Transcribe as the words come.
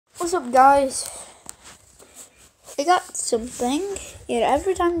What's up, guys? I got something. Yeah,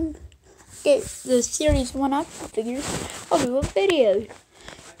 every time I get the series 1 up, I figure I'll do a video.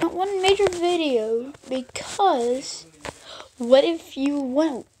 Not one major video, because what if you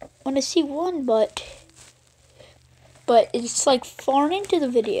want to see one, but it's like far into the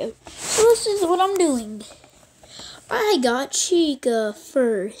video. So this is what I'm doing. I got Chica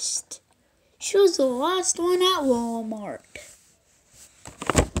first. She was the last one at Walmart.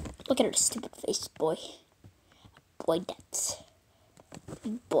 Look at her stupid face, boy. Boy,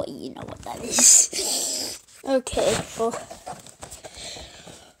 you know what that is. Okay, well,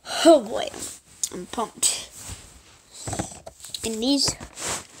 oh boy, I'm pumped. And these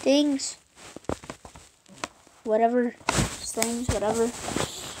things, whatever,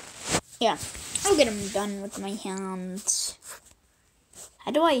 yeah, I'll get them done with my hands.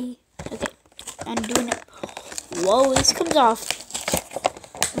 How do I, okay, I'm doing it. Whoa, this comes off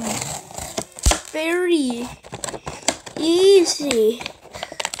very easy.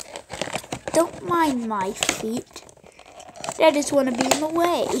 Don't mind my feet. I just want to be in the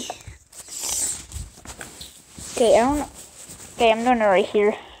way. Okay, I'm doing it right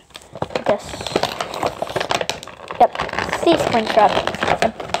here. I guess. Yep. See, Springtrap.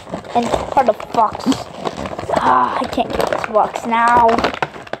 And part of the box. I can't get this box now.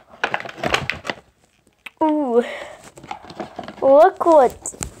 Ooh. Look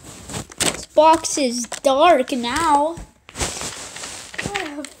what. This box is dark now.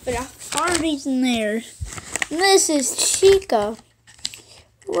 But a party's in there. And this is Chica.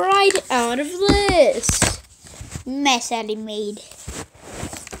 Right out of this mess that he made.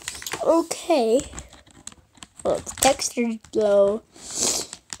 Okay. Well, it's textured though.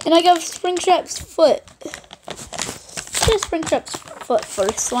 And I got Springtrap's foot. Just Springtrap's foot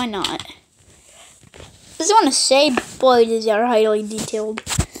first. Why not? I just want to say, boy, these are highly detailed.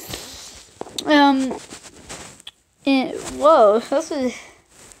 Whoa, this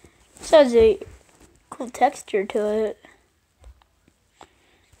has a cool texture to it.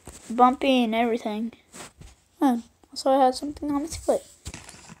 Bumpy and everything. Also, I had something on his foot.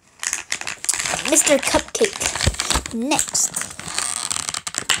 Mr. Cupcake. Next.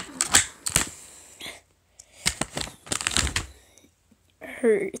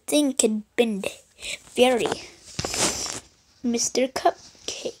 Her thing can bend very. Mr.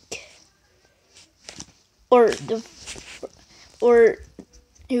 Cupcake. Or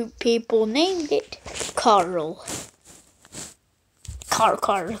who people named it Carl.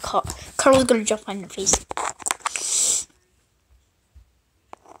 Carl's gonna jump on your face.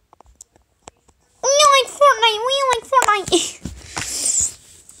 We like Fortnite.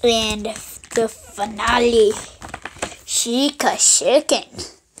 And the finale, Chica Chicken.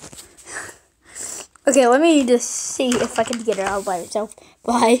 Okay, let me just see if I can get it out by itself.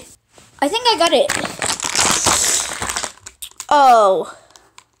 Bye. I think I got it. Oh.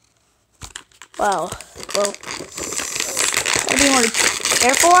 Wow. Well, gotta be more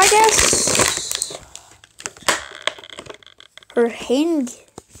careful, I guess. Her hand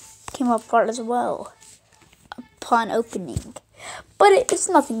came apart as well upon opening, but it's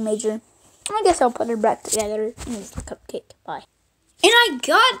nothing major. I guess I'll put her back together and use the cupcake. Bye. And I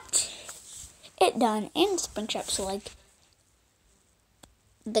got it done in Springtrap's leg.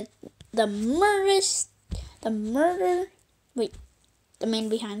 The man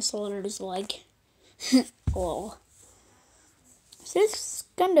behind Solar's leg. Lol. This is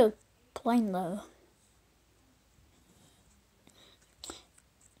kind of plain though.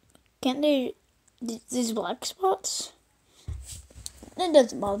 Can't they, these black spots? It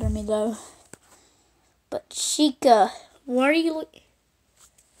doesn't bother me though. But Chica, what are you looking?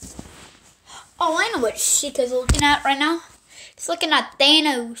 Oh, I know what Chica's looking at right now. She's looking at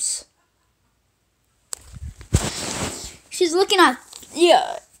Thanos. She's looking at,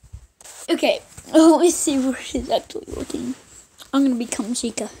 yeah. Okay, let's see where she's actually looking. I'm gonna become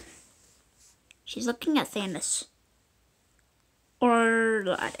Chica. She's looking at Thanos. Or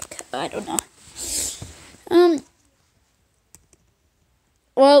the attic. I don't know.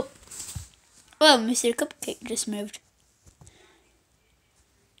 Well, Mr. Cupcake just moved.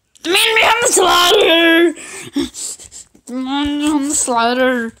 The man behind the slider! The man behind the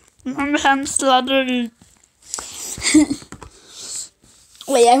slider! The man behind the slider!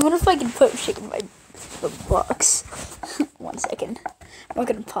 Wait, I wonder if I can put Chicken in my box. 1 second. I'm not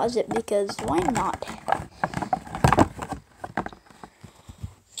gonna pause it because why not?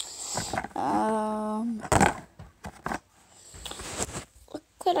 Look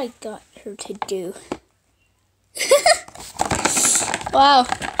what I got her to do. Wow,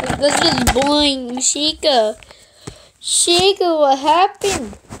 this is boring. Chica, what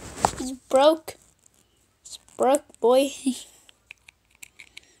happened? He's broke. He's broke, boy.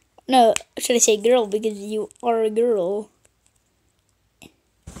 No, should I say girl, because you are a girl.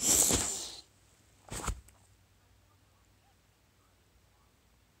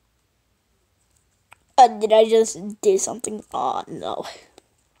 Did I just do something? Oh, no.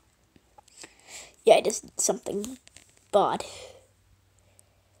 Yeah, I just did something bad.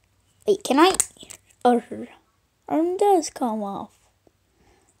 Wait, can I? Oh, her arm does come off.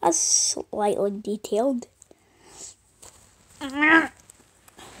 That's slightly detailed.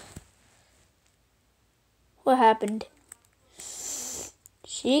 What happened?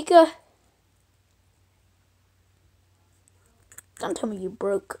 Chica? Don't tell me you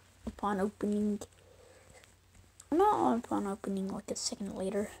broke upon opening. Not upon opening, like a second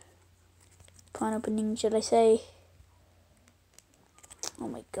later. Upon opening, should I say? Oh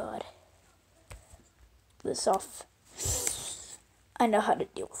my god. This off. I know how to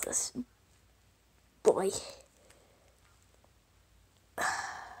deal with this. Boy.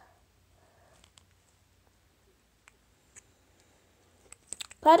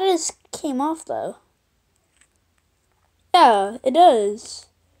 That just came off though. Yeah, it does.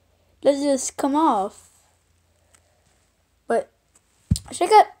 Let's just come off. But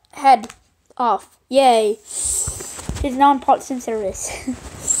Chica head off. Yay. She's now in parts and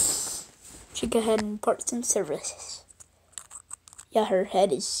service. Chica head in parts and service. Yeah, her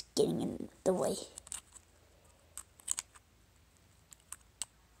head is getting in the way.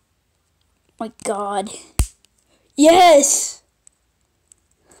 My god. Yes!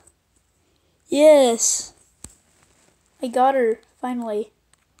 Yes! I got her, finally.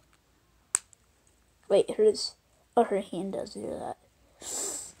 Wait, hers. Oh, her hand does do that.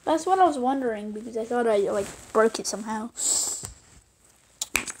 That's what I was wondering, because I thought I, like, broke it somehow.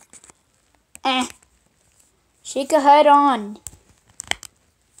 Shake a head on.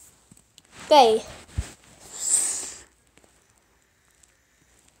 Okay.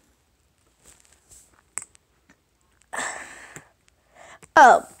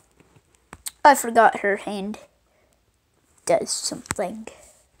 Oh. I forgot her hand does something.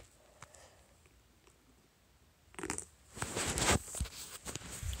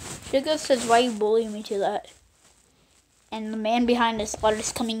 Chica says, why you bullying me to that? And the man behind this ladder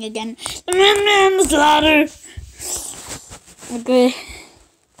is coming again. The man behind this ladder! Okay.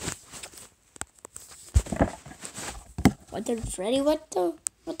 What the Freddy? What the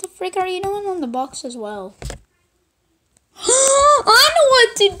frick are you doing on the box as well? I know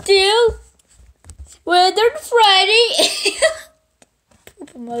what to do! Withered Freddy!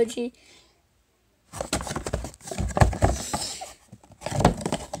 Poop emoji.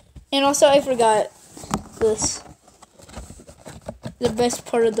 And also, I forgot this. The best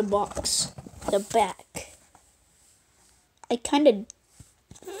part of the box. The back. I kind of...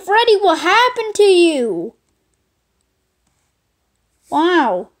 Freddy, what happened to you?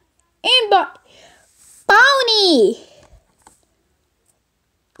 Wow. And Bounty!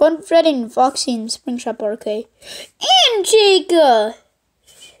 Gwen, Freddy, and Foxy and Springtrap are okay. And Chica!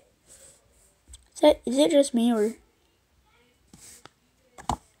 Is it just me or...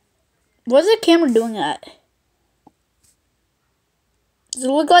 What's the camera doing that? Does it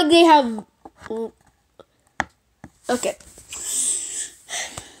look like they have... Okay.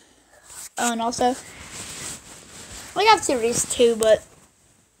 Oh, and also... We got series 2, but...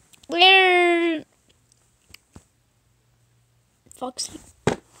 We're... Foxy.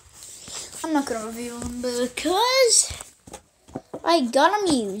 I'm not gonna review them because... I got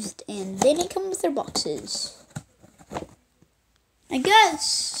them used, and they didn't come with their boxes. I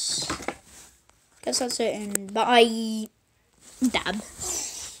guess that's it, and bye. Dab.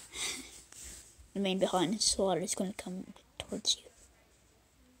 The man behind his slaughter is gonna come towards you.